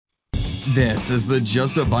This is the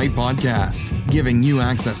Just a Bite podcast, giving you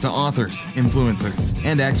access to authors, influencers,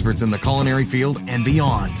 and experts in the culinary field and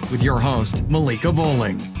beyond with your host, Malika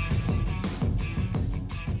Bowling.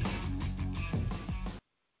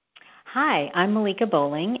 Hi, I'm Malika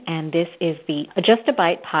Bowling, and this is the Just a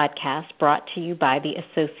Bite podcast brought to you by the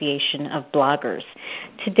Association of Bloggers.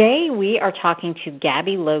 Today we are talking to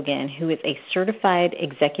Gabby Logan, who is a certified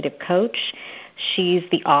executive coach. She's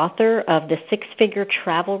the author of the Six-Figure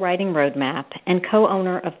Travel Writing Roadmap and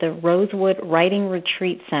co-owner of the Rosewood Writing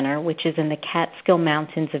Retreat Center, which is in the Catskill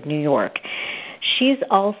Mountains of New York. She's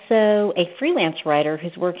also a freelance writer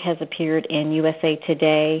whose work has appeared in USA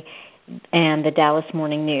Today and the Dallas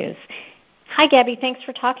Morning News. Hi, Gabby. Thanks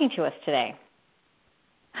for talking to us today.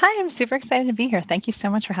 Hi, I'm super excited to be here. Thank you so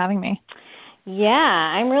much for having me. Yeah,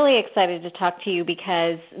 I'm really excited to talk to you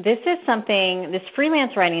because this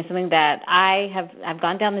freelance writing is something that I've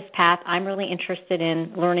gone down this path. I'm really interested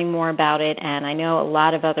in learning more about it, and I know a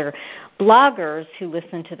lot of other bloggers who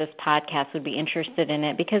listen to this podcast would be interested in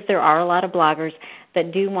it because there are a lot of bloggers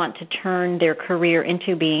that do want to turn their career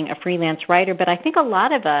into being a freelance writer. But I think a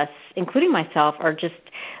lot of us, including myself, are just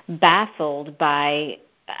baffled by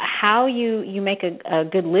how you make a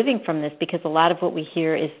good living from this, because a lot of what we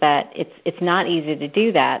hear is that it's not easy to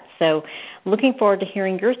do that. So looking forward to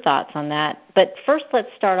hearing your thoughts on that. But first, let's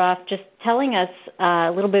start off just telling us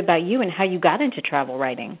a little bit about you and how you got into travel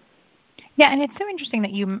writing. Yeah, and it's so interesting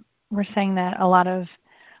that you were saying that a lot of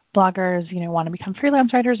bloggers, want to become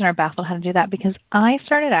freelance writers and are baffled how to do that, because I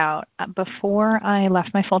started out, before I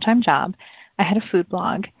left my full-time job, I had a food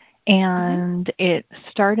blog. And it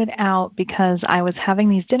started out because I was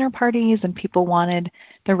having these dinner parties and people wanted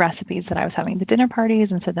the recipes that I was having at the dinner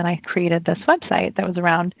parties. And so then I created this website that was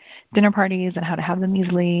around dinner parties and how to have them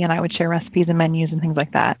easily. And I would share recipes and menus and things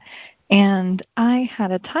like that. And I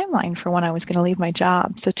had a timeline for when I was going to leave my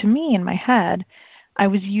job. So to me, in my head, I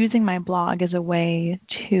was using my blog as a way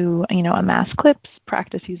to, amass clips,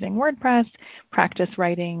 practice using WordPress, practice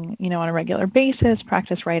writing, on a regular basis,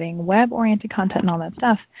 practice writing web-oriented content and all that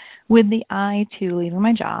stuff with the eye to leaving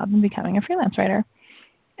my job and becoming a freelance writer.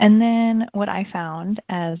 And then what I found,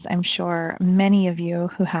 as I'm sure many of you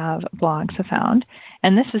who have blogs have found,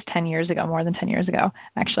 and this is 10 years ago, more than 10 years ago,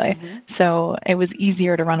 actually, so it was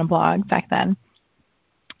easier to run a blog back then,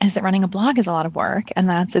 is that running a blog is a lot of work, and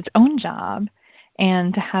that's its own job.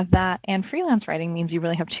 And to have that and freelance writing means you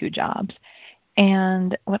really have two jobs.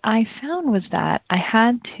 And what I found was that I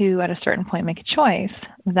had to, at a certain point, make a choice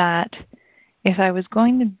that if I was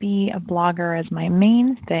going to be a blogger as my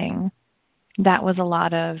main thing, that was a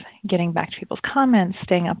lot of getting back to people's comments,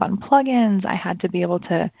 staying up on plugins. I had to be able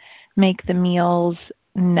to make the meals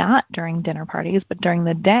not during dinner parties, but during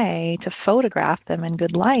the day, to photograph them in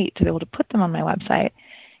good light, to be able to put them on my website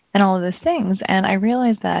and all of those things. And I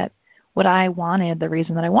realized that what I wanted, the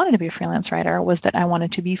reason that I wanted to be a freelance writer, was that I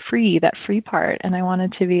wanted to be free, that free part, and I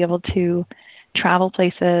wanted to be able to travel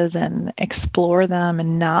places and explore them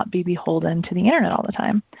and not be beholden to the internet all the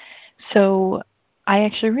time. So I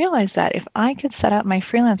actually realized that if I could set up my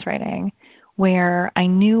freelance writing where I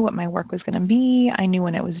knew what my work was going to be, I knew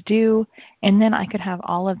when it was due, and then I could have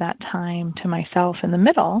all of that time to myself in the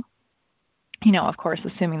middle, of course,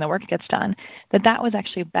 assuming the work gets done, that was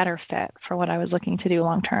actually a better fit for what I was looking to do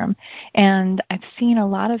long term. And I've seen a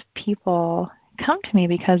lot of people come to me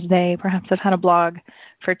because they perhaps have had a blog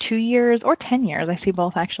for 2 years or 10 years. I see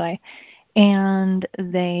both, actually. And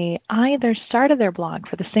they either started their blog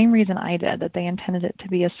for the same reason I did, that they intended it to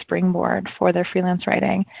be a springboard for their freelance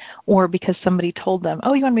writing, or because somebody told them,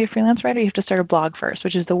 oh, you want to be a freelance writer? You have to start a blog first,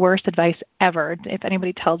 which is the worst advice ever. If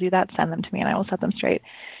anybody tells you that, send them to me and I will set them straight.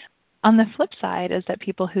 On the flip side is that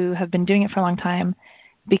people who have been doing it for a long time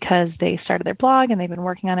because they started their blog and they've been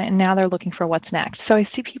working on it and now they're looking for what's next. So I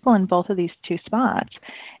see people in both of these two spots.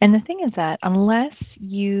 And the thing is that unless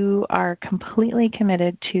you are completely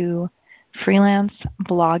committed to freelance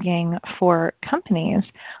blogging for companies,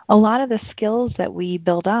 a lot of the skills that we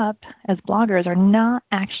build up as bloggers are not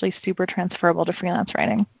actually super transferable to freelance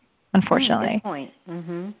writing, unfortunately. Good point.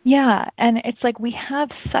 Yeah, and it's like we have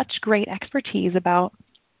such great expertise about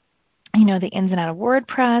the ins and outs of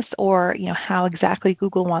WordPress, or, how exactly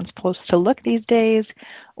Google wants posts to look these days,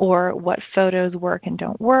 or what photos work and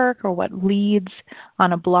don't work, or what leads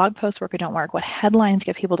on a blog post work or don't work, what headlines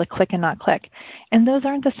get people to click and not click. And those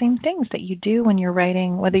aren't the same things that you do when you're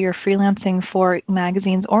writing, whether you're freelancing for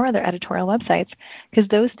magazines or other editorial websites, because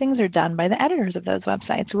those things are done by the editors of those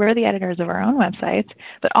websites. We're the editors of our own websites,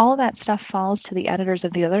 but all of that stuff falls to the editors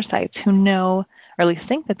of the other sites who know, or at least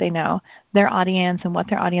think that they know, their audience and what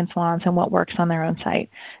their audience wants and what works on their own site.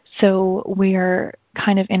 So we're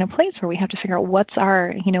kind of in a place where we have to figure out what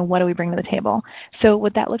do we bring to the table. So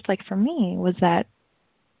what that looked like for me was that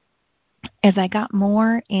as I got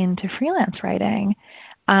more into freelance writing,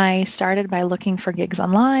 I started by looking for gigs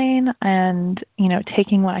online and,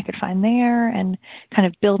 taking what I could find there and kind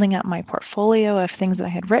of building up my portfolio of things that I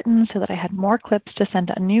had written so that I had more clips to send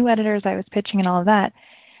to new editors I was pitching and all of that.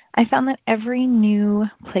 I found that every new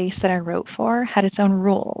place that I wrote for had its own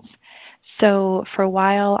rules. So for a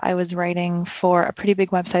while, I was writing for a pretty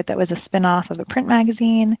big website that was a spin-off of a print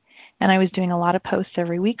magazine, and I was doing a lot of posts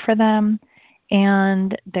every week for them.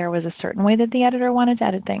 And there was a certain way that the editor wanted to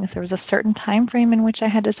edit things. There was a certain time frame in which I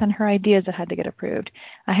had to send her ideas that had to get approved.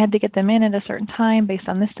 I had to get them in at a certain time based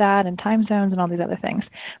on this, that, and time zones and all these other things.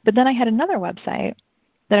 But then I had another website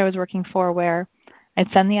that I was working for where I'd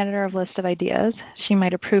send the editor a list of ideas. She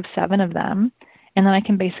might approve 7 of them, and then I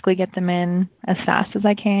can basically get them in as fast as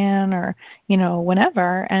I can or,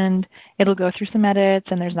 whenever, and it'll go through some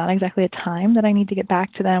edits, and there's not exactly a time that I need to get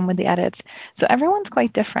back to them with the edits. So everyone's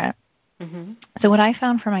quite different. Mm-hmm. So what I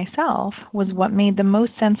found for myself was what made the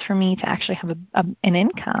most sense for me to actually have an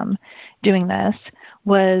income doing this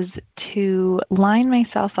was to line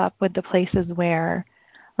myself up with the places where,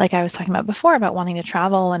 like I was talking about before, about wanting to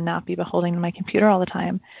travel and not be beholden to my computer all the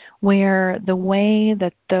time, where the way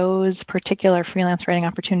that those particular freelance writing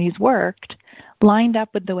opportunities worked lined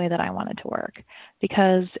up with the way that I wanted to work.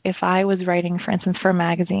 Because if I was writing, for instance, for a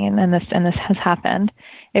magazine, and this has happened,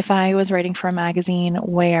 if I was writing for a magazine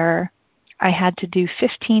where I had to do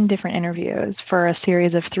 15 different interviews for a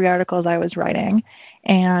series of 3 articles I was writing,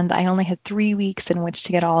 and I only had 3 weeks in which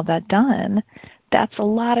to get all of that done, that's a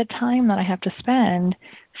lot of time that I have to spend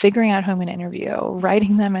figuring out who I'm going to interview,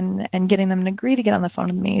 writing them and getting them to agree to get on the phone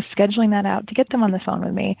with me, scheduling that out to get them on the phone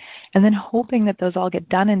with me, and then hoping that those all get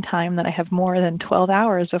done in time, that I have more than 12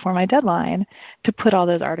 hours before my deadline to put all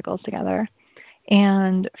those articles together.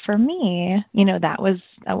 And for me, that was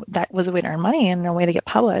a way to earn money and a way to get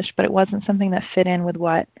published, but it wasn't something that fit in with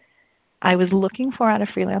what I was looking for out of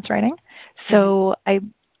freelance writing. So I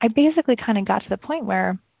basically kind of got to the point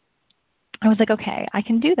where I was like, okay, I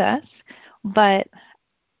can do this, but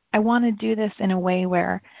I want to do this in a way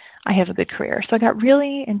where I have a good career. So I got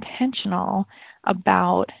really intentional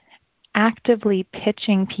about actively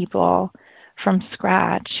pitching people from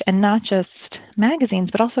scratch, and not just magazines,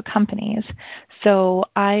 but also companies. So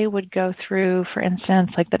I would go through, for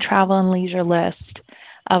instance, like the travel and leisure list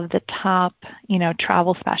of the top,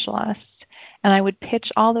 travel specialists. And I would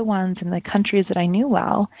pitch all the ones in the countries that I knew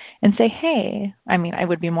well and say, hey, I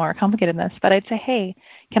would be more complicated than this, but I'd say, hey,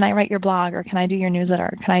 can I write your blog, or can I do your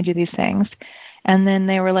newsletter? Can I do these things? And then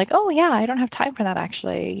they were like, oh, yeah, I don't have time for that,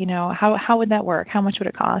 actually. How would that work? How much would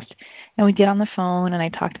it cost? And we'd get on the phone, and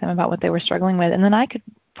I'd talk to them about what they were struggling with. And then I could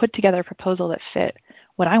put together a proposal that fit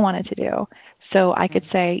what I wanted to do. So I could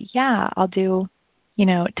say, yeah, I'll do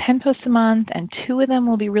 10 posts a month, and 2 of them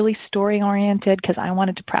will be really story-oriented because I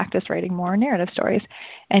wanted to practice writing more narrative stories.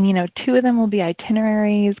 And, 2 of them will be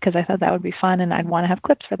itineraries because I thought that would be fun, and I'd want to have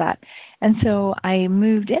clips for that. And so I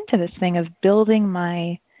moved into this thing of building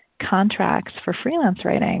my contracts for freelance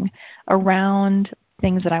writing around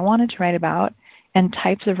things that I wanted to write about and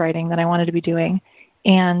types of writing that I wanted to be doing,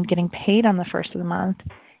 and getting paid on the first of the month,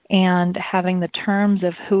 and having the terms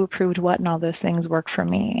of who approved what and all those things work for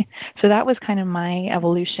me. So that was kind of my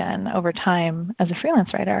evolution over time as a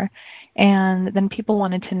freelance writer. And then people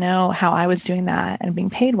wanted to know how I was doing that and being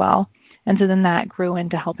paid well. And so then that grew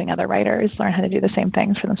into helping other writers learn how to do the same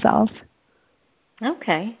things for themselves.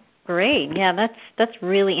 Okay. Great. Yeah, that's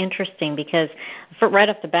really interesting, because right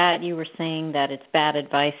off the bat you were saying that it's bad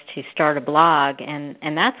advice to start a blog, and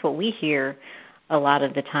that's what we hear a lot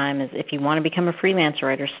of the time is if you want to become a freelance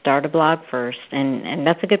writer, start a blog first. And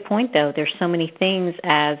that's a good point, though. There's so many things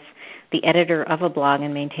as the editor of a blog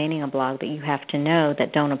and maintaining a blog that you have to know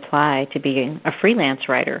that don't apply to being a freelance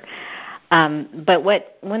writer. But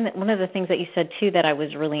one of the things that you said, too, that I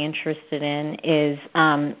was really interested in is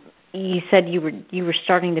you said you were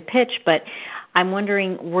starting to pitch, but I'm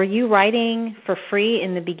wondering, were you writing for free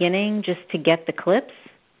in the beginning just to get the clips?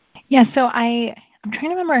 Yeah, so I'm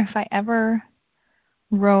trying to remember if I ever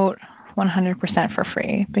wrote 100% for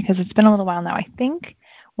free, because it's been a little while now. I think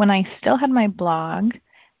when I still had my blog,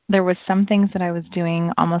 there was some things that I was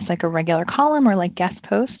doing almost like a regular column or like guest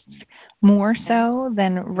posts, more so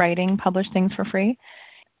than writing published things for free.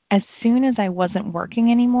 As soon as I wasn't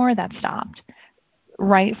working anymore, that stopped.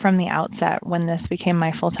 Right from the outset, when this became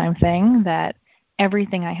my full-time thing, that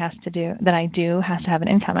everything that I do has to have an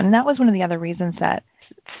income. And that was one of the other reasons that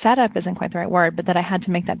setup isn't quite the right word, but that I had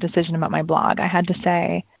to make that decision about my blog. I had to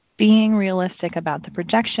say, being realistic about the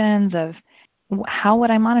projections of how would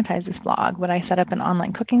I monetize this blog? Would I set up an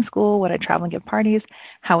online cooking school? Would I travel and give parties?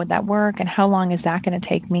 How would that work? And how long is that going to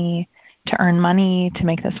take me to earn money to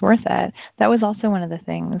make this worth it? That was also one of the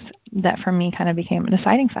things that for me kind of became a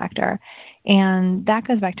deciding factor. And that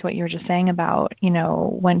goes back to what you were just saying about,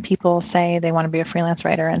 when people say they want to be a freelance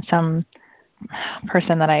writer and some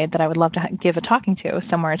person that I would love to give a talking to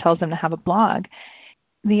somewhere tells them to have a blog,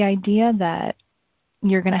 the idea that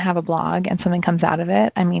you're going to have a blog and something comes out of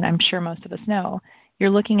it, I mean, I'm sure most of us know, you're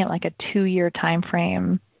looking at like a 2-year time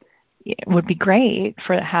frame. It would be great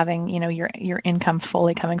for having, your income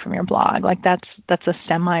fully coming from your blog. Like that's a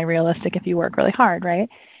semi-realistic if you work really hard, right?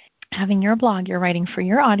 Having your blog, you're writing for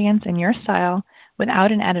your audience in your style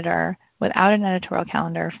without an editor, without an editorial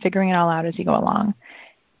calendar, figuring it all out as you go along.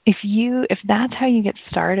 If that's how you get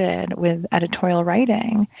started with editorial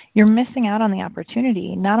writing, you're missing out on the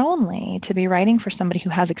opportunity not only to be writing for somebody who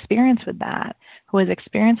has experience with that, who has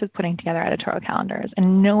experience with putting together editorial calendars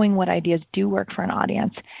and knowing what ideas do work for an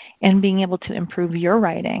audience and being able to improve your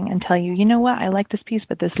writing and tell you, you know what, I like this piece,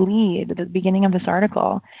 but this lead at the beginning of this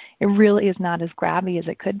article, it really is not as grabby as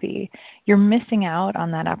it could be. You're missing out on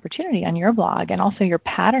that opportunity on your blog, and also you're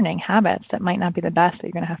patterning habits that might not be the best that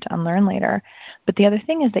you're going to have to unlearn later. But the other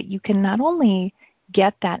thing is that you can not only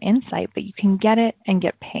get that insight, but you can get it and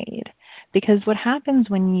get paid. Because what happens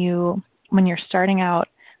when you're starting out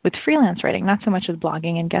with freelance writing, not so much with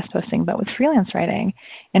blogging and guest posting, but with freelance writing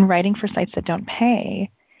and writing for sites that don't pay,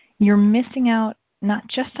 you're missing out not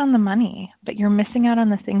just on the money, but you're missing out on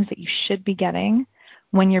the things that you should be getting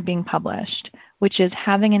when you're being published, which is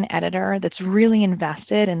having an editor that's really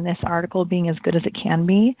invested in this article being as good as it can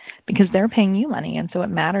be because they're paying you money, and so it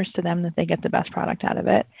matters to them that they get the best product out of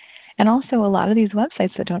it. And also a lot of these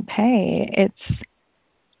websites that don't pay, it's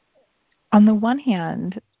on the one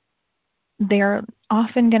hand, they're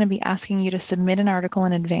often going to be asking you to submit an article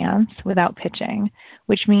in advance without pitching,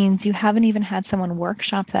 which means you haven't even had someone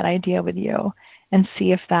workshop that idea with you and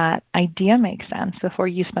see if that idea makes sense before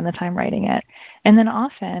you spend the time writing it. And then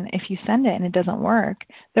often, if you send it and it doesn't work,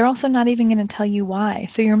 they're also not even going to tell you why.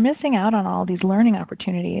 So you're missing out on all these learning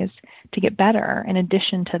opportunities to get better in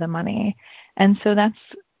addition to the money. And so that's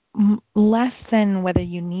less than whether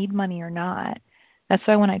you need money or not. That's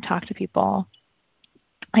why when I talk to people,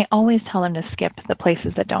 I always tell them to skip the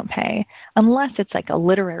places that don't pay, unless it's like a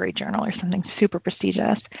literary journal or something super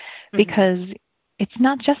prestigious, because it's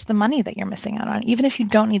not just the money that you're missing out on. Even if you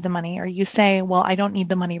don't need the money, or you say, well, I don't need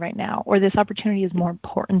the money right now, or this opportunity is more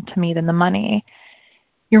important to me than the money,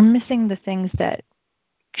 you're missing the things that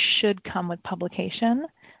should come with publication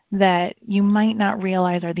that you might not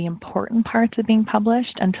realize are the important parts of being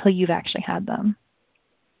published until you've actually had them.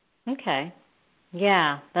 Okay.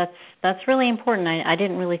 Yeah, that's really important. I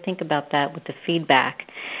didn't really think about that with the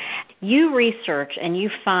feedback. You research and you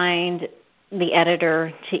find the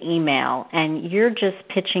editor to email, and you're just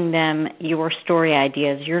pitching them your story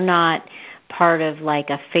ideas. You're not part of like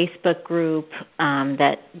a Facebook group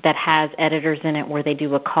that has editors in it where they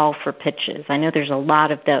do a call for pitches. I know there's a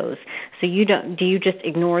lot of those. So do you just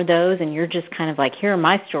ignore those and you're just kind of like, here are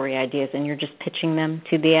my story ideas, and you're just pitching them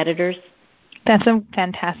to the editors? That's a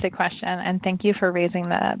fantastic question, and thank you for raising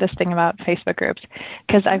this thing about Facebook groups,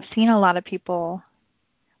 because I've seen a lot of people.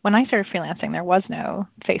 When I started freelancing, there was no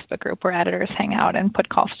Facebook group where editors hang out and put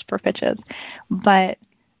calls for pitches, but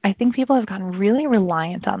I think people have gotten really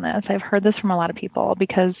reliant on this. I've heard this from a lot of people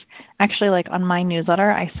because actually, like on my newsletter,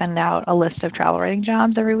 I send out a list of travel writing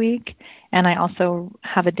jobs every week, and I also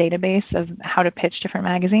have a database of how to pitch different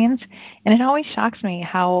magazines. And it always shocks me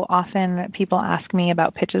how often people ask me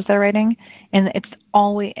about pitches they're writing, and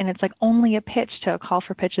it's like only a pitch to a call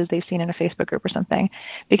for pitches they've seen in a Facebook group or something.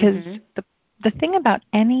 Because the thing about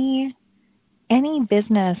any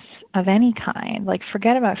business of any kind, like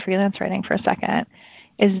forget about freelance writing for a second,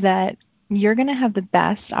 is that you're going to have the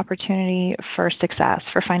best opportunity for success,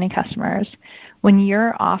 for finding customers, when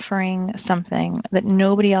you're offering something that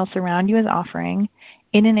nobody else around you is offering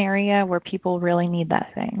in an area where people really need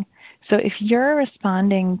that thing. So if you're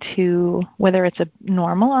responding to whether it's a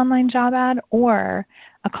normal online job ad or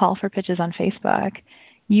a call for pitches on Facebook,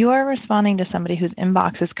 you are responding to somebody whose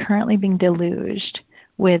inbox is currently being deluged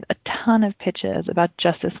with a ton of pitches about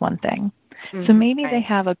just this one thing. So maybe they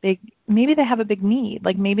have a big need,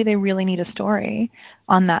 like maybe they really need a story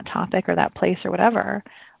on that topic or that place or whatever,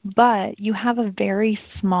 but you have a very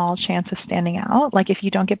small chance of standing out. Like if you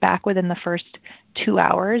don't get back within the first 2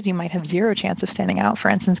 hours, you might have zero chance of standing out, for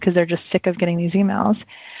instance, because they're just sick of getting these emails.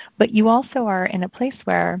 But you also are in a place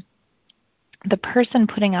where the person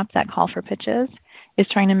putting up that call for pitches is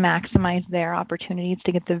trying to maximize their opportunities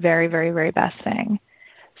to get the very, very, very best thing.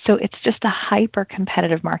 So it's just a hyper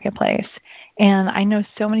competitive marketplace. And I know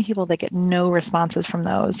so many people that get no responses from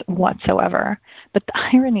those whatsoever. But the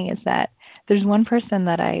irony is that there's one person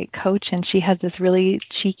that I coach, and she has this really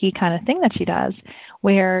cheeky kind of thing that she does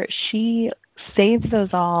where she saves those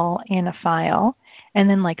all in a file, and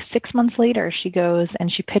then like 6 months later she goes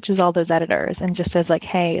and she pitches all those editors and just says like,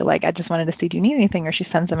 hey, like I just wanted to see, do you need anything? Or she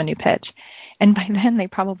sends them a new pitch. And by then they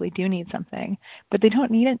probably do need something, but they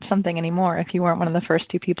don't need something anymore if you weren't one of the first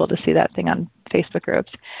 2 people to see that thing on Facebook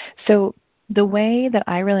groups. So the way that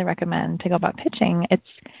I really recommend to go about pitching, it's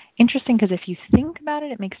interesting because if you think about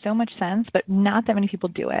it, it makes so much sense, but not that many people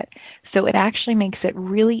do it. So it actually makes it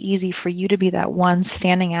really easy for you to be that one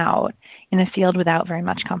standing out in a field without very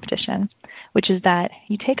much competition, which is that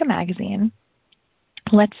you take a magazine.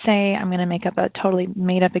 Let's say, I'm going to make up a totally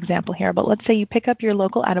made-up example here, but let's say you pick up your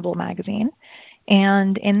local edible magazine,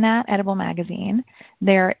 and in that edible magazine,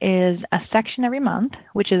 there is a section every month,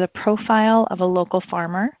 which is a profile of a local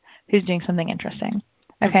farmer who's doing something interesting.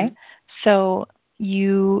 Okay? Mm-hmm. So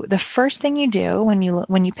the first thing you do when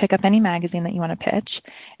you pick up any magazine that you want to pitch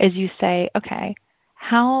is you say, okay,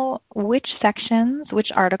 which sections, which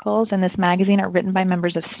articles in this magazine are written by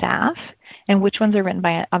members of staff, and which ones are written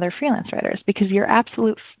by other freelance writers? Because your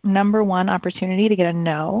absolute number one opportunity to get a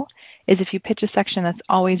no is if you pitch a section that's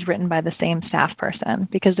always written by the same staff person,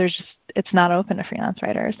 because it's not open to freelance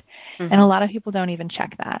writers. Mm-hmm. And a lot of people don't even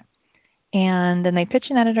check that. And then they pitch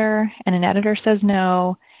an editor, and an editor says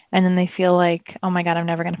no, and then they feel like, oh my God, I'm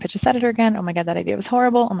never going to pitch this editor again. Oh my God, that idea was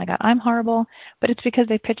horrible. Oh my God, I'm horrible. But it's because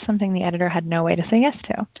they pitched something the editor had no way to say yes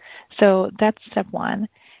to. So that's step one.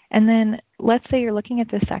 And then let's say you're looking at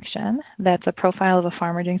this section that's a profile of a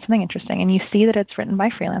farmer doing something interesting, and you see that it's written by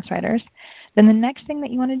freelance writers. Then the next thing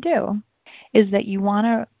that you want to do is that you want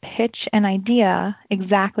to pitch an idea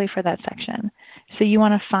exactly for that section. So you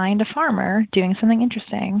want to find a farmer doing something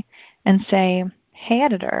interesting and say, hey,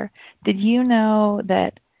 editor, did you know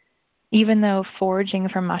that even though foraging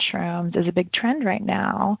for mushrooms is a big trend right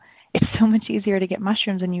now, it's so much easier to get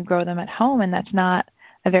mushrooms when you grow them at home, and that's not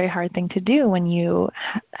a very hard thing to do when you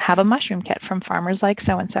have a mushroom kit from farmers like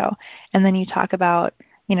so-and-so. And then you talk about,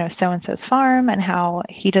 so-and-so's farm and how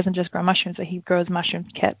he doesn't just grow mushrooms, but he grows mushroom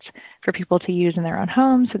kits for people to use in their own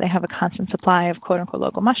homes, so they have a constant supply of quote-unquote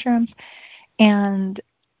local mushrooms. And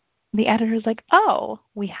the editor's like, oh,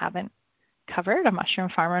 we haven't covered a mushroom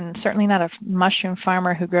farmer, and certainly not a mushroom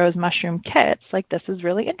farmer who grows mushroom kits. Like, this is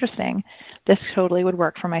really interesting. This totally would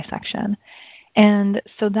work for my section. And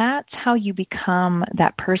so that's how you become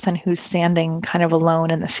that person who's standing kind of alone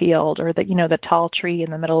in the field, or the tall tree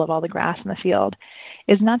in the middle of all the grass in the field,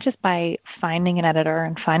 is not just by finding an editor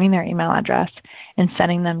and finding their email address and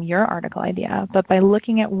sending them your article idea, but by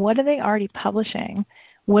looking at what are they already publishing.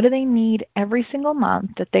 What do they need every single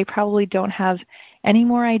month that they probably don't have any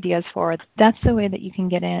more ideas for? That's the way that you can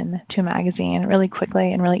get into a magazine really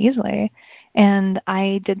quickly and really easily. And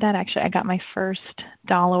I did that actually. I got my first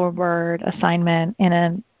dollar word assignment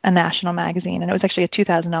in a national magazine, and it was actually a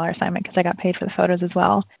 $2,000 assignment because I got paid for the photos as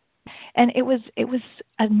well. And it was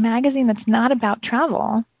a magazine that's not about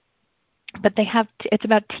travel, but it's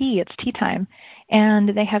about tea. It's tea time. And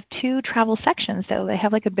they have 2 travel sections. So they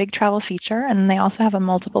have like a big travel feature, and they also have a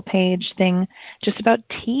multiple page thing just about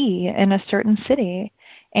tea in a certain city.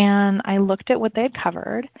 And I looked at what they had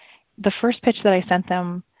covered. The first pitch that I sent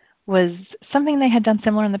them was something they had done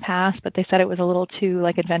similar in the past, but they said it was a little too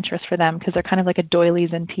like adventurous for them because they're kind of like a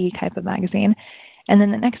doilies and tea type of magazine. And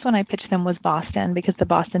then the next one I pitched them was Boston, because the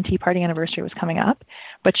Boston Tea Party anniversary was coming up.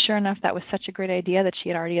 But sure enough, that was such a great idea that she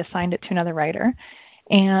had already assigned it to another writer.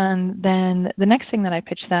 And then the next thing that I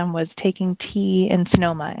pitched them was taking tea in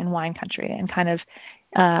Sonoma, in wine country, and kind of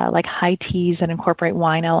like high teas that incorporate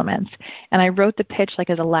wine elements. And I wrote the pitch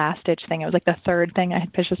like as a last-ditch thing. It was like the third thing I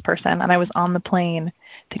had pitched this person. And I was on the plane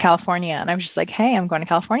to California, and I was just like, hey, I'm going to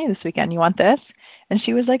California this weekend. You want this? And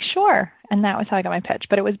she was like, sure. And that was how I got my pitch.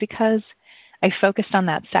 But it was because I focused on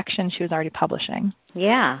that section she was already publishing.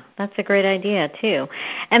 Yeah, that's a great idea, too.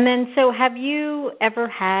 And then, so have you ever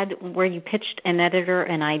had where you pitched an editor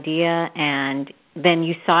an idea and then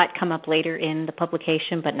you saw it come up later in the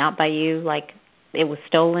publication, but not by you, like it was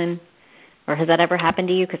stolen? Or has that ever happened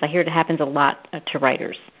to you? Because I hear it happens a lot to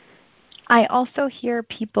writers. I also hear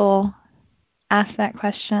people ask that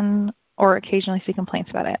question or occasionally see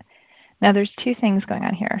complaints about it. Now, there's 2 things going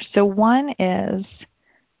on here. So one is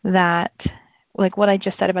that like what I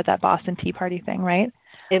just said about that Boston Tea Party thing, right?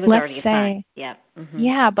 It was Let's already say, assigned. Yeah. Mm-hmm.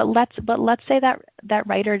 yeah, but let's say that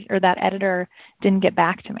writer or that editor didn't get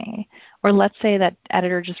back to me, or let's say that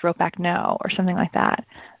editor just wrote back no or something like that.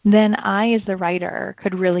 Then I, as the writer,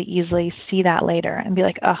 could really easily see that later and be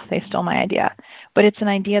like, oh, they stole my idea. But it's an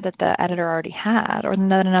idea that the editor already had, or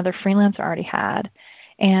that another freelancer already had.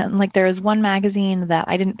 And like there was one magazine that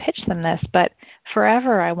I didn't pitch them this, but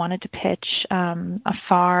forever I wanted to pitch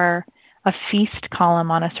a feast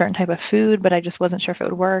column on a certain type of food, but I just wasn't sure if it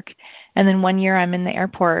would work. And then one year I'm in the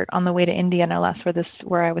airport on the way to India, no less,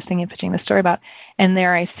 where I was thinking of pitching this story about, and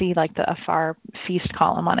there I see like the Afar feast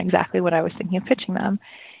column on exactly what I was thinking of pitching them.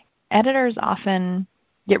 Editors often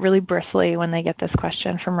get really bristly when they get this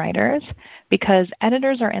question from writers because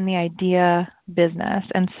editors are in the idea business,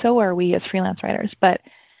 and so are we as freelance writers, but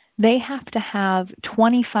they have to have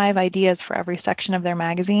 25 ideas for every section of their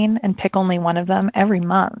magazine and pick only one of them every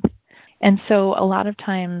month. And so a lot of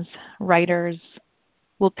times writers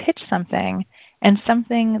will pitch something, and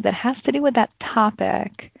something that has to do with that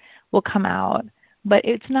topic will come out, but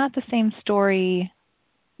it's not the same story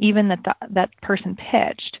even that person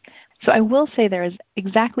pitched. So I will say there is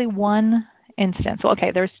exactly one instance. Well,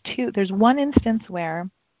 okay, there's two. There's one instance where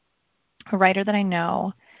a writer that I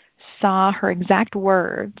know saw her exact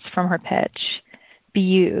words from her pitch be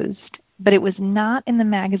used, but it was not in the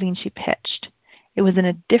magazine she pitched. It was in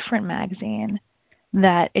a different magazine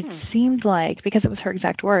that it seemed like, because it was her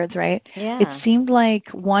exact words, right? Yeah. It seemed like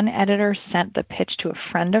one editor sent the pitch to a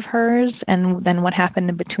friend of hers, and then what happened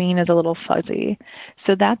in between is a little fuzzy.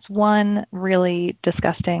 So that's one really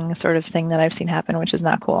disgusting sort of thing that I've seen happen, which is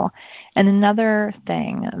not cool. And another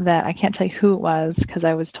thing that I can't tell you who it was because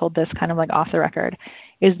I was told this kind of like off the record,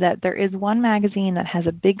 is that there is one magazine that has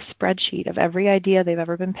a big spreadsheet of every idea they've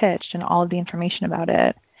ever been pitched and all of the information about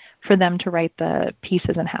it for them to write the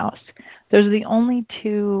pieces in-house. Those are the only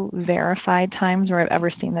two verified times where I've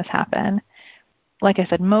ever seen this happen. Like I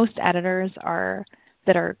said, most editors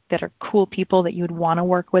that are cool people that you would want to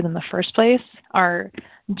work with in the first place are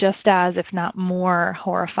just as, if not more,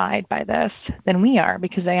 horrified by this than we are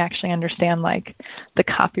because they actually understand like the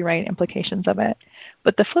copyright implications of it.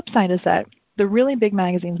 But the flip side is that the really big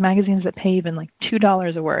magazines that pay even like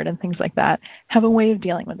 $2 a word and things like that, have a way of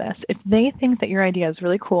dealing with this. If they think that your idea is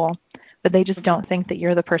really cool, but they just don't think that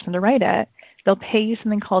you're the person to write it, they'll pay you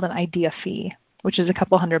something called an idea fee, which is a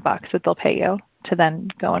couple $100 that they'll pay you to then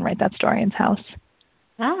go and write that story in-house.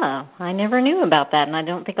 Oh, I never knew about that, and I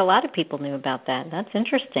don't think a lot of people knew about that. That's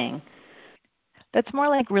interesting. That's more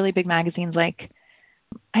like really big magazines like,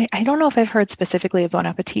 I don't know if I've heard specifically of Bon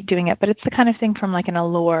Appetit doing it, but it's the kind of thing from like an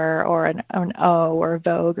Allure or an O or a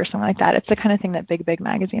Vogue or something like that. It's the kind of thing that big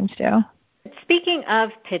magazines do. Speaking of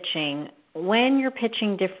pitching, when you're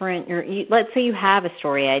pitching let's say you have a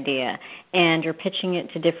story idea and you're pitching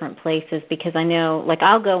it to different places, because I know, like,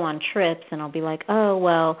 I'll go on trips and I'll be like, oh,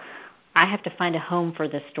 well, I have to find a home for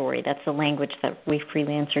this story. That's the language that we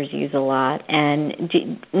freelancers use a lot.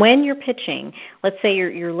 And when you're pitching, let's say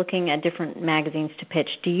you're looking at different magazines to pitch,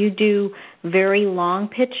 do you do very long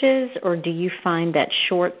pitches, or do you find that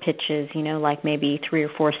short pitches, like maybe 3 or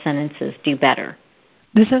 4 sentences, do better?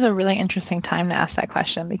 This is a really interesting time to ask that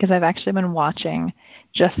question because I've actually been watching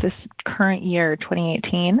just this current year,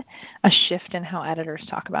 2018, a shift in how editors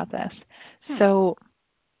talk about this. So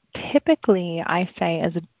typically I say,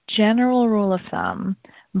 as a general rule of thumb,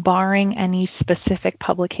 barring any specific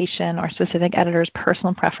publication or specific editor's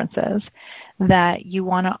personal preferences, that you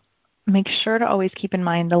want to make sure to always keep in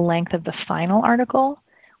mind the length of the final article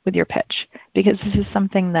with your pitch, because this is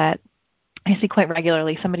something that I see quite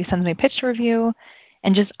regularly. Somebody sends me a pitch review,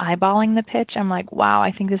 and just eyeballing the pitch, I'm like, wow,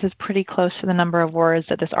 I think this is pretty close to the number of words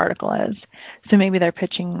that this article is. So maybe they're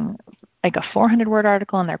pitching like a 400-word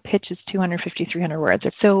article and their pitch is 250, 300 words.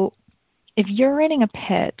 So if you're writing a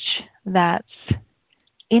pitch that's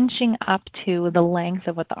inching up to the length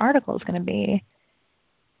of what the article is going to be,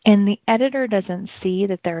 and the editor doesn't see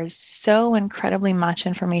that there is so incredibly much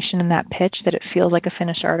information in that pitch that it feels like a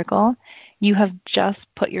finished article, you have just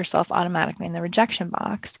put yourself automatically in the rejection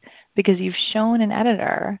box because you've shown an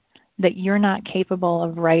editor that you're not capable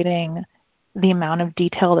of writing the amount of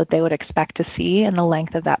detail that they would expect to see in the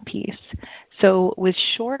length of that piece. So with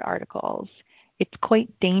short articles, it's quite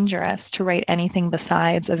dangerous to write anything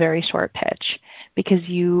besides a very short pitch because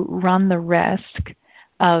you run the risk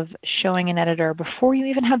of showing an editor, before you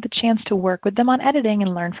even have the chance to work with them on editing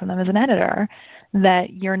and learn from them as an editor,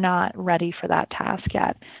 that you're not ready for that task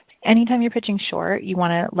yet. Anytime you're pitching short, you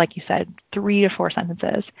want to, like you said, 3 to 4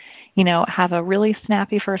 sentences. Have a really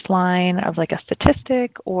snappy first line of like a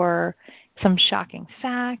statistic or some shocking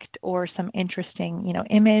fact or some interesting,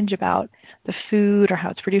 image about the food or how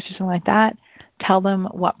it's produced or something like that. Tell them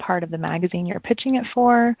what part of the magazine you're pitching it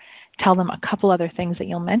for. Tell them a couple other things that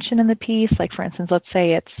you'll mention in the piece. Like, for instance, let's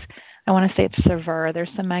say I want to say it's Saveur. There's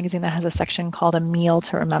some magazine that has a section called A Meal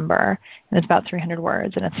to Remember, and it's about 300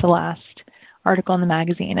 words, and it's the last article in the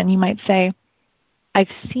magazine. And you might say, I've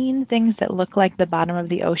seen things that look like the bottom of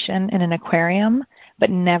the ocean in an aquarium, but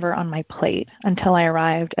never on my plate until I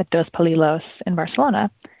arrived at Dos Palilos in Barcelona.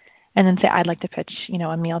 And then say, I'd like to pitch,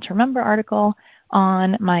 a Meal to Remember article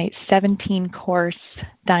on my 17-course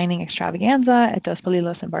dining extravaganza at Dos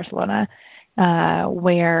Palilos in Barcelona,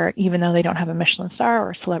 where even though they don't have a Michelin star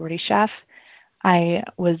or a celebrity chef, I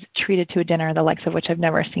was treated to a dinner the likes of which I've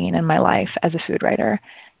never seen in my life as a food writer.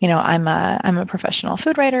 I'm a professional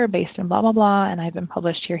food writer based in blah, blah, blah, and I've been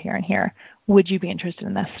published here, here, and here. Would you be interested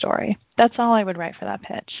in this story? That's all I would write for that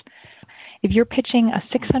pitch. If you're pitching a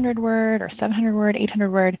 600-word or 700-word,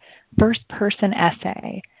 800-word first-person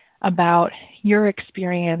essay about your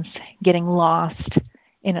experience getting lost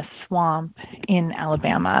in a swamp in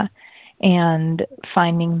Alabama and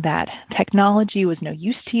finding that technology was no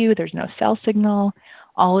use to you, there's no cell signal,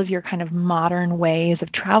 all of your kind of modern ways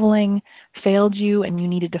of traveling failed you, and you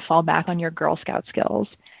needed to fall back on your Girl Scout skills,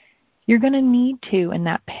 you're going to need to, in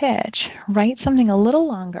that pitch, write something a little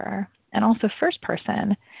longer and also first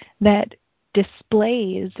person that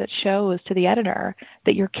displays, that shows to the editor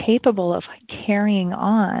that you're capable of carrying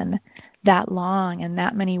on that long and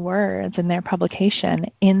that many words in their publication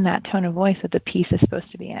in that tone of voice that the piece is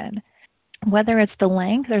supposed to be in. Whether it's the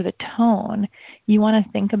length or the tone, you want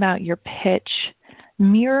to think about your pitch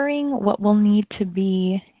mirroring what will need to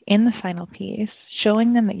be in the final piece,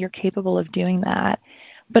 showing them that you're capable of doing that,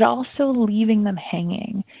 but also leaving them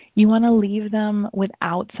hanging. You want to leave them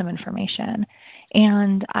without some information.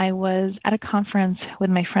 And I was at a conference with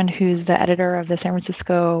my friend who's the editor of the San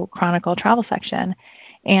Francisco Chronicle travel section,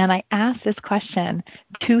 and I asked this question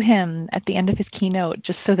to him at the end of his keynote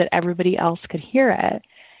just so that everybody else could hear it.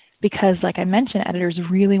 Because like I mentioned, editors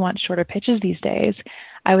really want shorter pitches these days.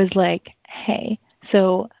 I was like, hey,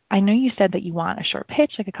 so I know you said that you want a short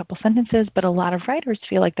pitch, like a couple sentences, but a lot of writers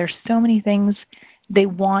feel like there's so many things they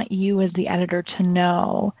want you as the editor to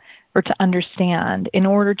know or to understand in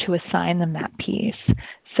order to assign them that piece.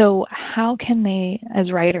 So how can they,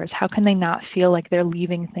 as writers, how can they not feel like they're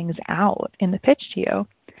leaving things out in the pitch to you?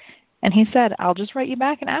 And he said, I'll just write you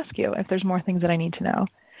back and ask you if there's more things that I need to know.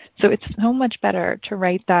 So it's so much better to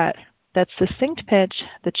write that succinct pitch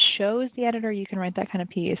that shows the editor you can write that kind of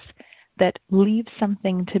piece, that leaves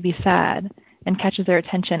something to be said and catches their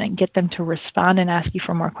attention and get them to respond and ask you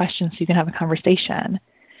for more questions so you can have a conversation,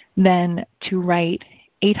 than to write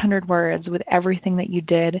 800 words with everything that you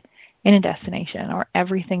did in a destination or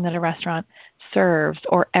everything that a restaurant serves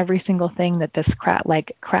or every single thing that this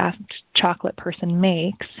craft chocolate person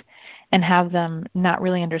makes, and have them not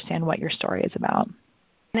really understand what your story is about.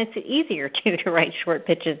 And it's easier, too, to write short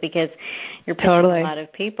pitches because you're pitching Totally. a lot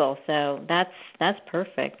of people. So that's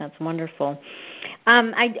perfect. That's wonderful.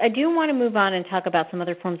 I do want to move on and talk about some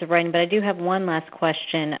other forms of writing, but I do have one last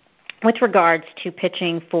question. With regards to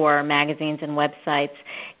pitching for magazines and websites,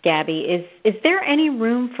 Gabby, is there any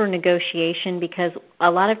room for negotiation? Because a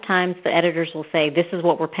lot of times the editors will say, this is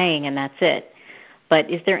what we're paying and that's it. But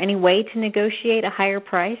is there any way to negotiate a higher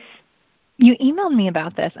price? You emailed me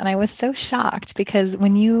about this, and I was so shocked because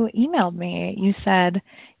when you emailed me, you said,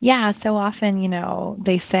 yeah, so often,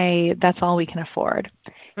 they say that's all we can afford.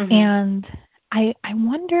 Mm-hmm. And I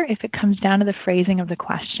wonder if it comes down to the phrasing of the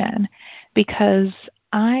question, because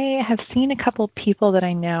I have seen a couple people that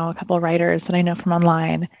I know, a couple of writers that I know from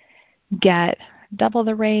online, get double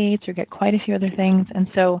the rates or get quite a few other things. And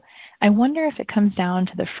so I wonder if it comes down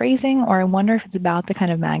to the phrasing, or I wonder if it's about the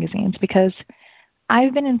kind of magazines, because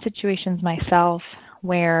I've been in situations myself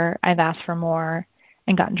where I've asked for more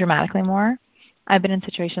and gotten dramatically more. I've been in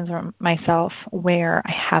situations myself where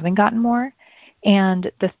I haven't gotten more. And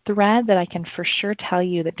the thread that I can for sure tell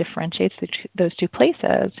you that differentiates those two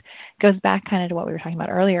places goes back kind of to what we were talking about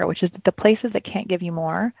earlier, which is that the places that can't give you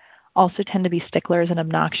more also tend to be sticklers and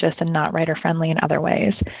obnoxious and not writer-friendly in other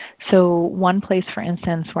ways. So one place, for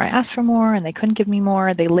instance, where I asked for more and they couldn't give me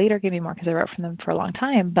more, they later gave me more because I wrote for them for a long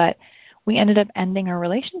time, but we ended up ending our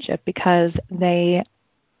relationship because they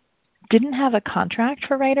didn't have a contract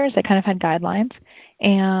for writers. They kind of had guidelines,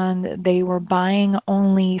 and they were buying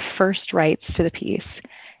only first rights to the piece.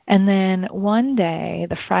 And then one day,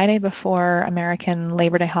 the Friday before American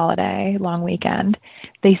Labor Day holiday, long weekend,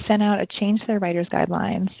 they sent out a change to their writers'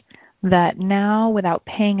 guidelines that now, without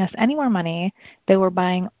paying us any more money, they were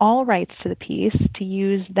buying all rights to the piece to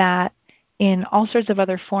use that in all sorts of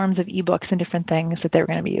other forms of ebooks and different things that they were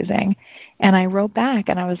going to be using. And I wrote back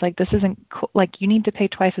and I was like, this isn't cool. Like, you need to pay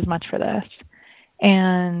twice as much for this.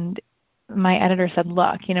 And my editor said,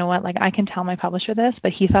 look, you know what, like, I can tell my publisher this,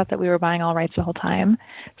 but he thought that we were buying all rights the whole time,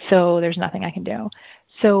 so there's nothing I can do.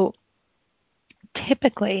 So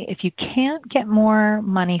typically, if you can't get more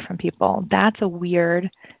money from people, that's a weird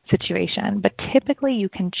situation. But typically, you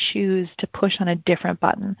can choose to push on a different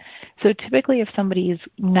button. So typically, if somebody is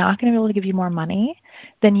not going to be able to give you more money,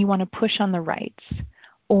 then you want to push on the rights.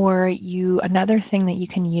 Or another thing that you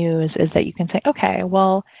can use is that you can say, okay,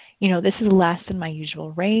 well, this is less than my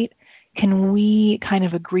usual rate. Can we kind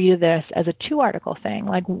of agree to this as a 2-article thing?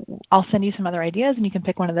 Like, I'll send you some other ideas and you can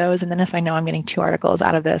pick one of those, and then if I know I'm getting 2 articles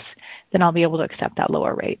out of this, then I'll be able to accept that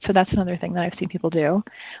lower rate. So that's another thing that I've seen people do.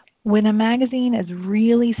 When a magazine is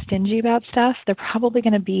really stingy about stuff, they're probably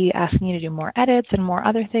going to be asking you to do more edits and more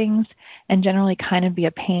other things, and generally kind of be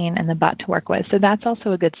a pain in the butt to work with. So that's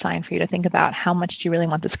also a good sign for you to think about how much do you really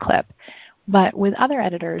want this clip. But with other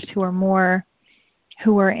editors who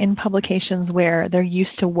are in publications where they're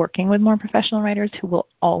used to working with more professional writers who will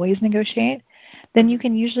always negotiate, then you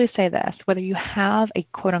can usually say this, whether you have a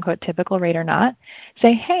quote-unquote typical rate or not.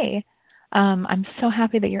 Say, hey, I'm so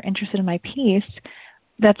happy that you're interested in my piece.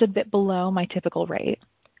 That's a bit below my typical rate.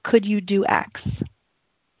 Could you do X?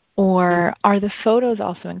 Or are the photos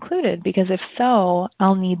also included? Because if so,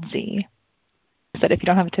 I'll need Z. That if you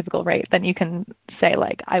don't have a typical rate, then you can say,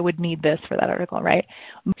 like, I would need this for that article, right?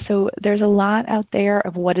 So there's a lot out there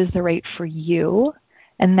of what is the rate for you,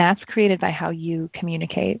 and that's created by how you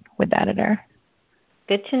communicate with the editor.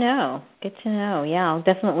 Good to know. Good to know. Yeah, I'll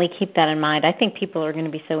definitely keep that in mind. I think people are going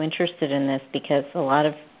to be so interested in this because a lot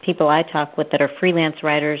of people I talk with that are freelance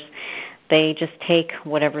writers, they just take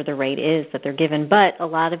whatever the rate is that they're given. But a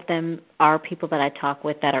lot of them are people that I talk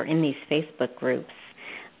with that are in these Facebook groups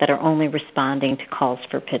that are only responding to calls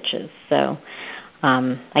for pitches. So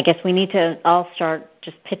I guess we need to all start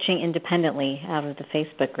just pitching independently out of the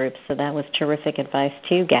Facebook groups. So that was terrific advice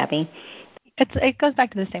too, Gabby. It goes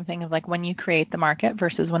back to the same thing of like when you create the market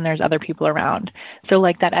versus when there's other people around. So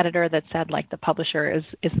like that editor that said like the publisher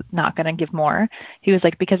is not going to give more, he was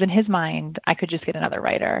like, because in his mind, I could just get another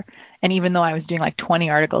writer. And even though I was doing like 20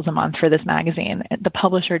 articles a month for this magazine, the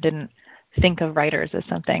publisher didn't think of writers as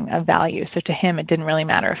something of value. So to him, it didn't really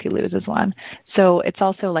matter if he loses one. So it's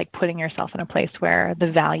also like putting yourself in a place where the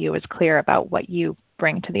value is clear about what you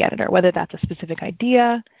bring to the editor, whether that's a specific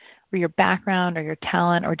idea or your background or your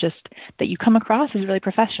talent or just that you come across as really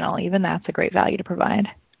professional. Even that's a great value to provide.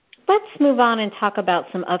 Let's move on and talk about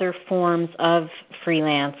some other forms of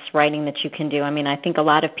freelance writing that you can do. I mean, I think a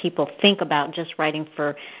lot of people think about just writing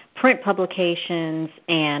for print publications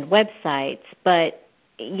and websites, but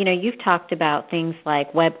you've talked about things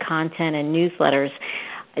like web content and newsletters.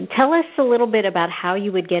 Tell us a little bit about how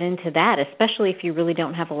you would get into that, especially if you really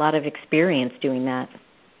don't have a lot of experience doing that.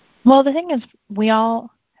 Well, the thing is,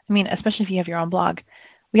 especially if you have your own blog,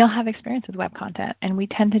 we all have experience with web content, and we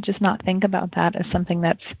tend to just not think about that as something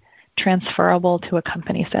that's transferable to a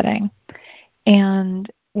company setting. And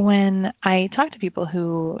when I talk to people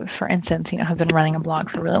who, for instance, have been running a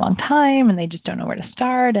blog for a really long time and they just don't know where to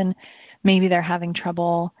start, and maybe they're having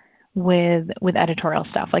trouble with editorial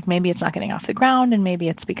stuff. Like maybe it's not getting off the ground, and maybe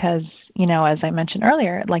it's because, as I mentioned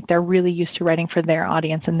earlier, like they're really used to writing for their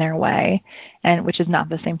audience in their way, and which is not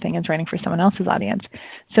the same thing as writing for someone else's audience.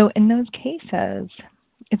 So in those cases,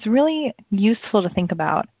 it's really useful to think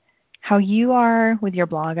about how you are with your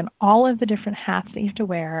blog and all of the different hats that you have to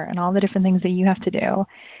wear and all the different things that you have to do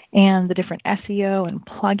and the different SEO and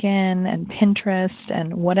plugin and Pinterest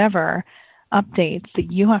and whatever updates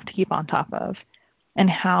that you have to keep on top of, and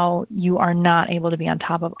how you are not able to be on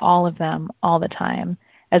top of all of them all the time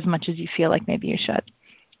as much as you feel like maybe you should.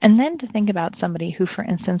 And then to think about somebody who, for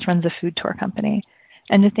instance, runs a food tour company,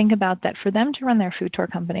 and to think about that for them to run their food tour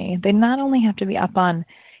company, they not only have to be up on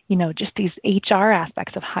just these HR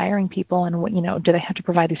aspects of hiring people and what, do they have to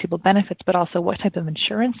provide these people benefits, but also what type of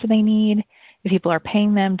insurance do they need? If people are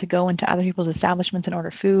paying them to go into other people's establishments and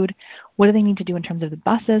order food, what do they need to do in terms of the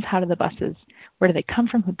buses? How do the buses, where do they come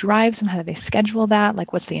from? Who drives them? How do they schedule that?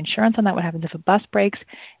 Like what's the insurance on that? What happens if a bus breaks?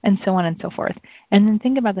 And so on and so forth. And then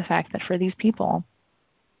think about the fact that for these people,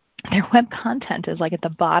 their web content is like at the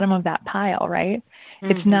bottom of that pile, right?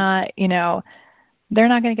 Mm-hmm. It's not, they're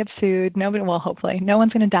not going to get sued. Nobody will, hopefully. No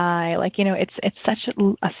one's going to die. Like, it's such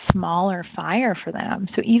a smaller fire for them.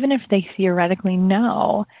 So even if they theoretically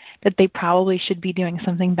know that they probably should be doing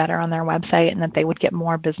something better on their website and that they would get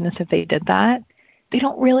more business if they did that, they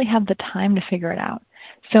don't really have the time to figure it out.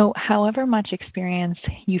 So however much experience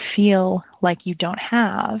you feel like you don't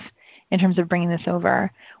have in terms of bringing this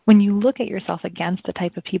over. When you look at yourself against the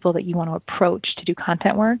type of people that you want to approach to do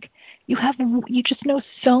content work, you just know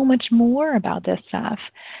so much more about this stuff.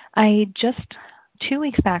 I just 2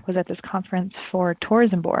 weeks back was at this conference for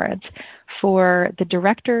tourism boards for the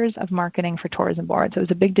directors of marketing for tourism boards. It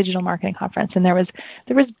was a big digital marketing conference, and there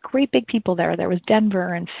was great big people there. There was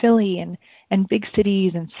Denver and Philly and big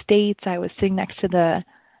cities and states. I was sitting next to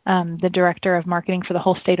the director of marketing for the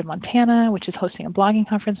whole state of Montana, which is hosting a blogging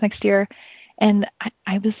conference next year. And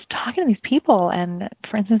I was talking to these people, and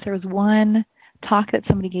for instance, there was one talk that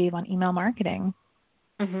somebody gave on email marketing.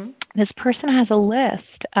 Mm-hmm. This person has a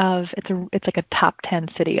list of, it's like a top 10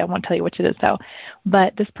 city. I won't tell you which it is though,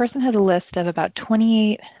 but this person has a list of about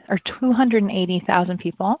 28 or 280,000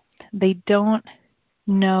 people. They don't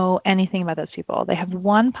know anything about those people. They have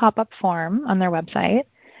one pop-up form on their website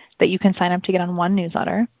that you can sign up to get on one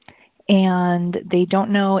newsletter. And they don't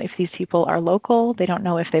know if these people are local. They don't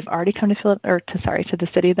know if they've already come to the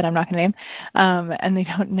city that I'm not going to name. And they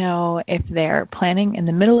don't know if they're in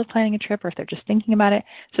the middle of planning a trip or if they're just thinking about it.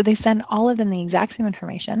 So they send all of them the exact same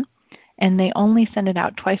information, and they only send it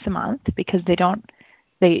out twice a month because they don't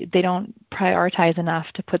prioritize enough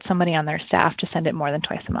to put somebody on their staff to send it more than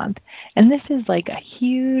twice a month. And this is like a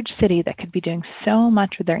huge city that could be doing so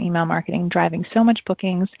much with their email marketing, driving so much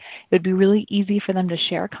bookings. It would be really easy for them to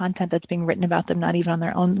share content that's being written about them, not even on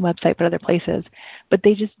their own website, but other places. But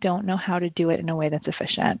they just don't know how to do it in a way that's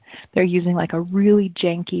efficient. They're using like a really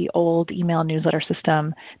janky old email newsletter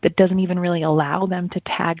system that doesn't even really allow them to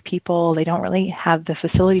tag people. They don't really have the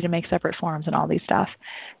facility to make separate forms and all these stuff.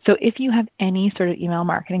 So if you have any sort of email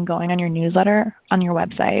marketing going on your newsletter, on your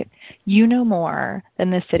website, you know more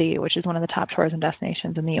than this city, which is one of the top tourism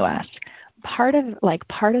destinations in the U.S. Part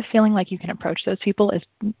of feeling like you can approach those people is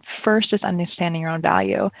first just understanding your own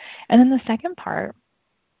value. And then the second part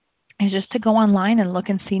is just to go online and look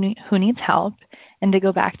and see who needs help, and to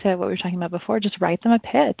go back to what we were talking about before, just write them a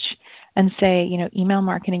pitch and say, email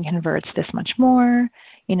marketing converts this much more.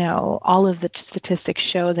 All of the statistics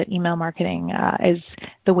show that email marketing is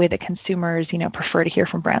the way that consumers, prefer to hear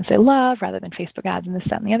from brands they love rather than Facebook ads and this,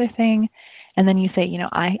 that, and the other thing. And then you say,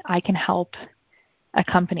 I can help a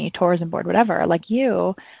company, tourism board, whatever, like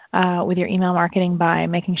you, with your email marketing by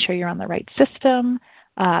making sure you're on the right system,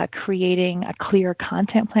 creating a clear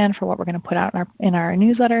content plan for what we're going to put out in our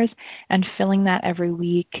newsletters, and filling that every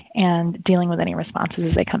week and dealing with any responses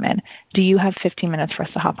as they come in. Do you have 15 minutes for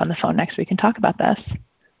us to hop on the phone next week and talk about this?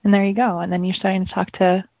 And there you go. And then you're starting to talk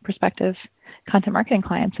to prospective content marketing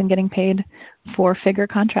clients and getting paid 4-figure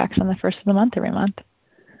contracts on the first of the month every month.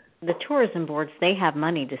 The tourism boards, they have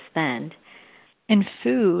money to spend. In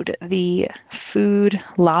food, the food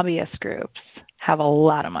lobbyist groups have a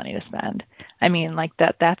lot of money to spend. I mean, like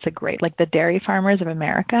that's a great, like the Dairy Farmers of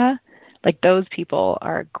America, like those people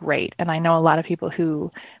are great. And I know a lot of people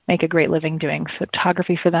who make a great living doing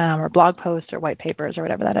photography for them or blog posts or white papers or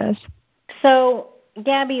whatever that is. So,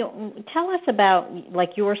 Gabby, tell us about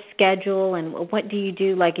like your schedule and what do you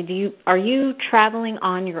do? Like, are you traveling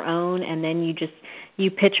on your own and then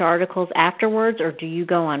you pitch articles afterwards, or do you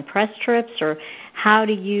go on press trips, or how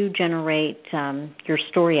do you generate your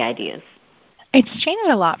story ideas? It's changed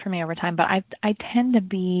a lot for me over time, but I tend to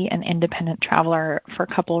be an independent traveler for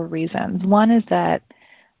a couple of reasons. One is that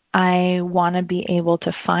I want to be able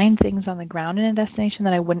to find things on the ground in a destination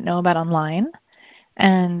that I wouldn't know about online.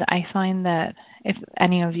 And I find that if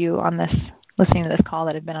any of you on this listening to this call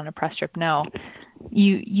that have been on a press trip know,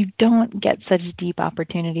 you don't get such deep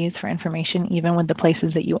opportunities for information even with the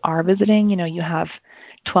places that you are visiting. You have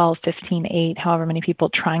 12, 15, 8, however many people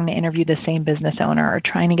trying to interview the same business owner or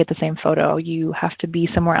trying to get the same photo. You have to be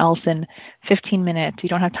somewhere else in 15 minutes. You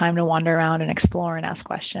don't have time to wander around and explore and ask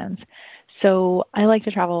questions. So I like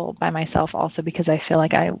to travel by myself also because I feel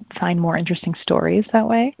like I find more interesting stories that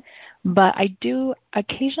way. But I do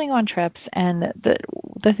occasionally go on trips, and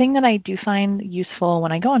the thing that I do find useful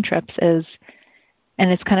when I go on trips is, and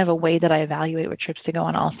it's kind of a way that I evaluate what trips to go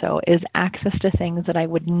on also, is access to things that I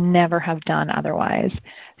would never have done otherwise.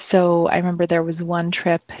 So I remember there was one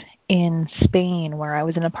trip in Spain where I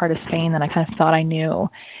was in a part of Spain that I kind of thought I knew.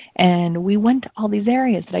 And we went to all these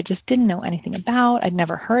areas that I just didn't know anything about. I'd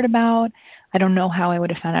never heard about. I don't know how I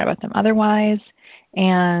would have found out about them otherwise.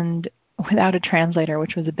 And without a translator,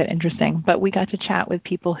 which was a bit interesting. But we got to chat with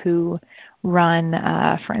people who run,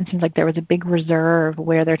 for instance, like there was a big reserve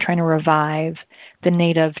where they're trying to revive the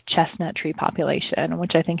native chestnut tree population,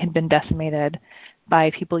 which I think had been decimated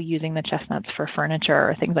by people using the chestnuts for furniture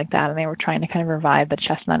or things like that. And they were trying to kind of revive the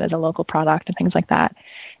chestnut as a local product and things like that.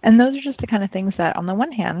 And those are just the kind of things that, on the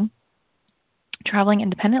one hand, traveling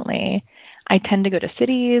independently, I tend to go to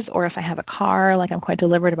cities, or if I have a car, like I'm quite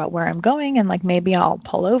deliberate about where I'm going, and like maybe I'll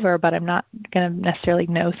pull over, but I'm not going to necessarily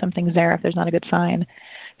know something's there if there's not a good sign.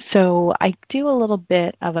 So I do a little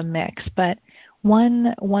bit of a mix, but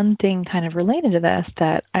one thing kind of related to this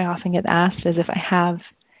that I often get asked is if I have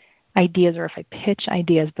ideas or if I pitch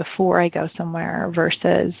ideas before I go somewhere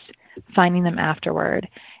versus finding them afterward.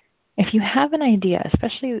 If you have an idea,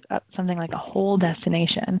 especially something like a whole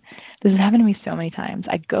destination, this has happened to me so many times.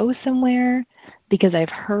 I go somewhere because I've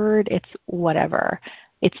heard it's whatever.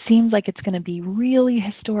 It seems like it's going to be really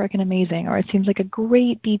historic and amazing, or it seems like a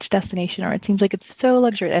great beach destination, or it seems like it's so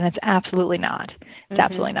luxurious, and it's absolutely not. It's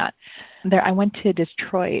absolutely not. I went to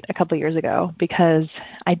Detroit a couple of years ago because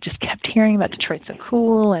I just kept hearing about Detroit's so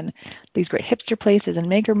cool and these great hipster places and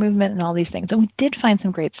maker movement and all these things. And we did find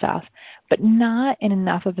some great stuff, but not in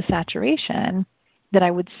enough of a saturation that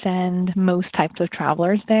I would send most types of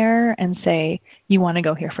travelers there and say, you want to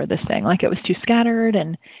go here for this thing. Like it was too scattered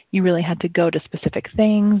and you really had to go to specific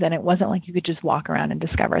things, and it wasn't like you could just walk around and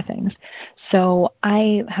discover things. So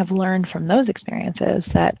I have learned from those experiences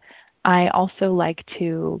that I also like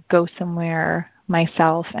to go somewhere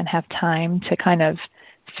myself and have time to kind of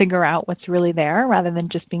figure out what's really there rather than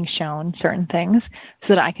just being shown certain things,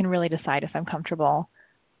 so that I can really decide if I'm comfortable,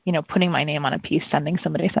 putting my name on a piece, sending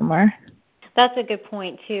somebody somewhere. That's a good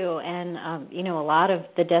point, too. And, a lot of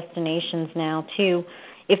the destinations now, too,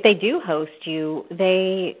 if they do host you,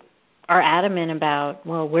 they are adamant about,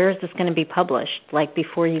 well, where is this going to be published, like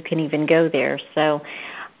before you can even go there. So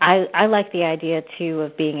I like the idea, too,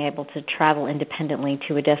 of being able to travel independently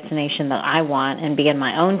to a destination that I want and be in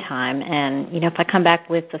my own time. And, if I come back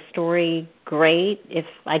with a story, great. If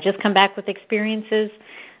I just come back with experiences,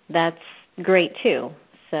 that's great, too.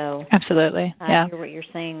 So absolutely, yeah. I hear what you're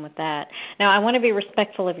saying with that. Now, I want to be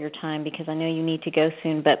respectful of your time because I know you need to go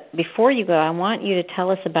soon. But before you go, I want you to tell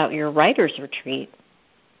us about your writer's retreat.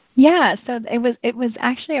 Yeah, so it was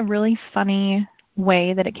actually a really funny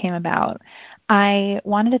way that it came about. I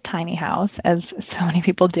wanted a tiny house, as so many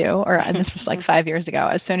people do, or this was like 5 years ago,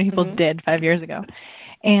 as so many people did 5 years ago.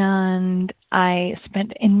 And I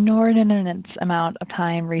spent inordinate amount of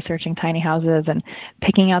time researching tiny houses and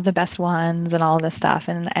picking out the best ones and all of this stuff.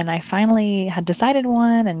 And I finally had decided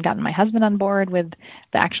one and gotten my husband on board with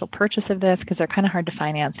the actual purchase of this, because they're kind of hard to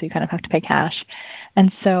finance, so you kind of have to pay cash.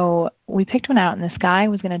 And so we picked one out, and this guy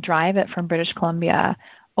was going to drive it from British Columbia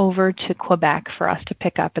over to Quebec for us to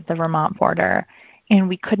pick up at the Vermont border. And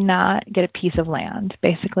we could not get a piece of land.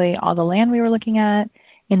 Basically, all the land we were looking at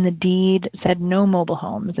in the deed said no mobile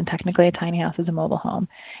homes, and technically a tiny house is a mobile home.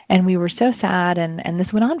 And we were so sad, and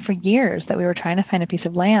this went on for years, that we were trying to find a piece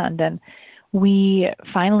of land. And we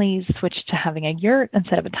finally switched to having a yurt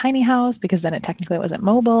instead of a tiny house, because then it technically wasn't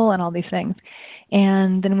mobile and all these things.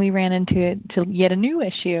 And then we ran into yet a new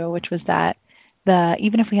issue, which was that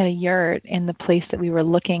even if we had a yurt in the place that we were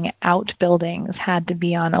looking out, buildings had to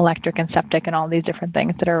be on electric and septic and all these different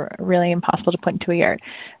things that are really impossible to put into a yurt.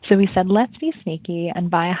 So we said, let's be sneaky and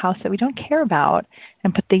buy a house that we don't care about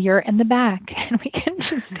and put the yurt in the back, and we can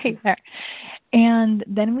just stay there. And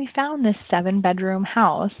then we found this 7-bedroom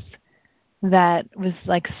house that was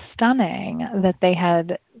like stunning, that they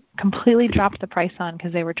had completely dropped the price on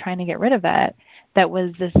because they were trying to get rid of it, that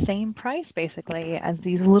was the same price basically as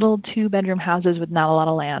these little 2-bedroom houses with not a lot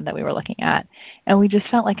of land that we were looking at. And we just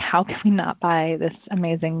felt like, how can we not buy this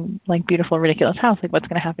amazing, like beautiful, ridiculous house? Like, what's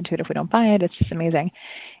going to happen to it if we don't buy it? It's just amazing.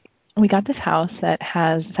 We got this house that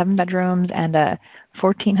has 7 bedrooms and a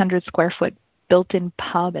 1,400 square foot built-in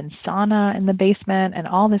pub and sauna in the basement and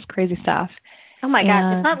all this crazy stuff. Oh my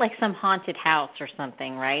gosh, it's not like some haunted house or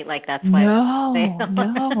something, right? Like that's why.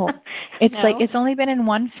 No. It's like it's only been in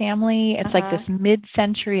one family. It's like this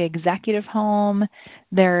mid-century executive home.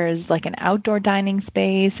 There's like an outdoor dining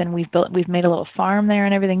space, and we've made a little farm there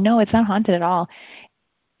and everything. No, it's not haunted at all.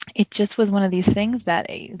 It just was one of these things that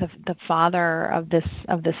the father of this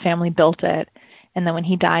family built it, and then when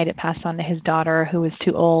he died, it passed on to his daughter, who was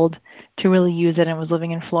too old to really use it and was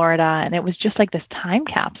living in Florida. And it was just like this time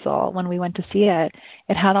capsule when we went to see it.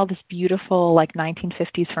 It had all this beautiful like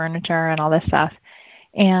 1950s furniture and all this stuff.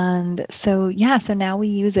 And so now we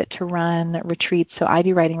use it to run retreats. So I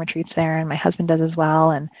do writing retreats there, and my husband does as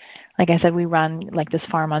well. And like I said, we run like this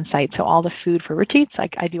farm on site. So all the food for retreats,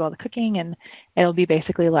 like I do all the cooking, and it'll be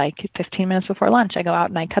basically like 15 minutes before lunch, I go out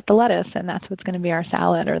and I cut the lettuce, and that's what's going to be our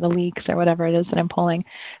salad or the leeks or whatever it is that I'm pulling.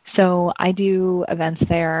 So I do events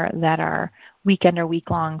there that are weekend or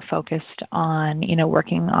week-long focused on,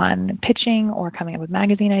 working on pitching or coming up with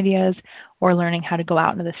magazine ideas or learning how to go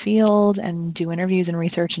out into the field and do interviews and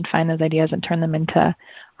research and find those ideas and turn them into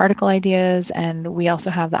article ideas, and we also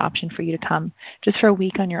have the option for you to come just for a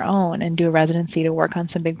week on your own and do a residency to work on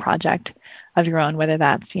some big project of your own, whether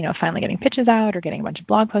that's, finally getting pitches out or getting a bunch of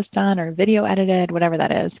blog posts done or video edited, whatever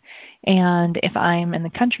that is. And if I'm in the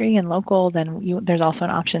country and local, then there's also an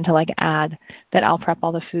option to add that I'll prep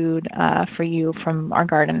all the food for you from our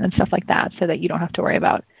garden and stuff like that, so that you don't have to worry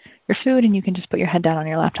about your food and you can just put your head down on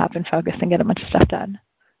your laptop and focus and get a bunch of stuff done.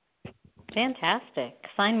 Fantastic.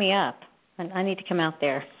 Sign me up. I need to come out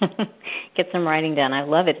there, get some writing done. I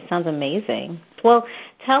love it. It sounds amazing. Well,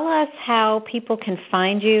 tell us how people can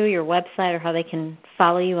find you, your website, or how they can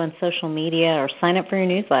follow you on social media or sign up for your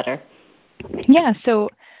newsletter. Yeah, so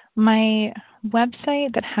my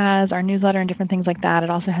website that has our newsletter and different things like that, it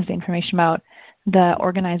also has the information about the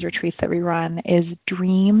organized retreats that we run, is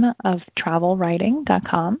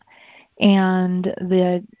dreamoftravelwriting.com. And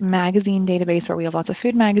the magazine database, where we have lots of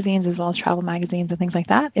food magazines as well as travel magazines and things like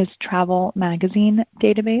that, is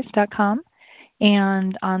travelmagazinedatabase.com.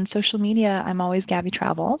 And on social media, I'm always Gabby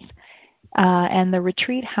Travels. And the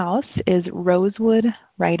retreat house is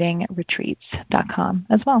rosewoodwritingretreats.com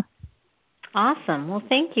as well. Awesome. Well,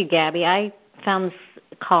 thank you, Gabby. I found this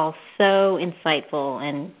call so insightful,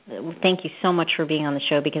 and thank you so much for being on the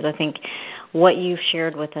show, because I think what you've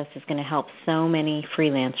shared with us is going to help so many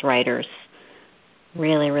freelance writers.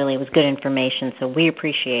 Really, really was good information, so we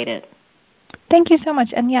appreciate it. Thank you so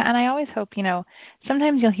much. And I always hope,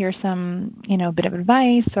 sometimes you'll hear some, bit of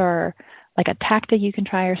advice or a tactic you can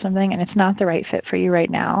try or something, and it's not the right fit for you right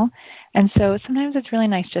now. And so sometimes it's really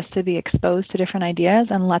nice just to be exposed to different ideas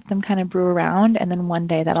and let them kind of brew around, and then one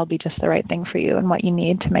day that'll be just the right thing for you and what you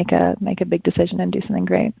need to make a big decision and do something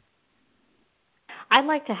great. I'd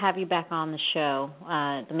like to have you back on the show,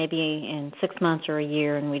 maybe in 6 months or a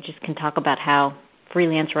year, and we just can talk about how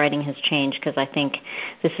freelance writing has changed, because I think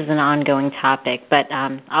this is an ongoing topic. But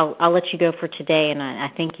I'll let you go for today, and I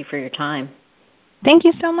thank you for your time. Thank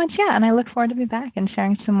you so much, and I look forward to be back and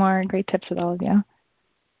sharing some more great tips with all of you.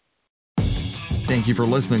 Thank you for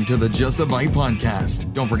listening to the Just a Bite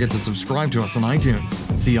podcast. Don't forget to subscribe to us on iTunes.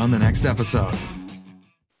 See you on the next episode.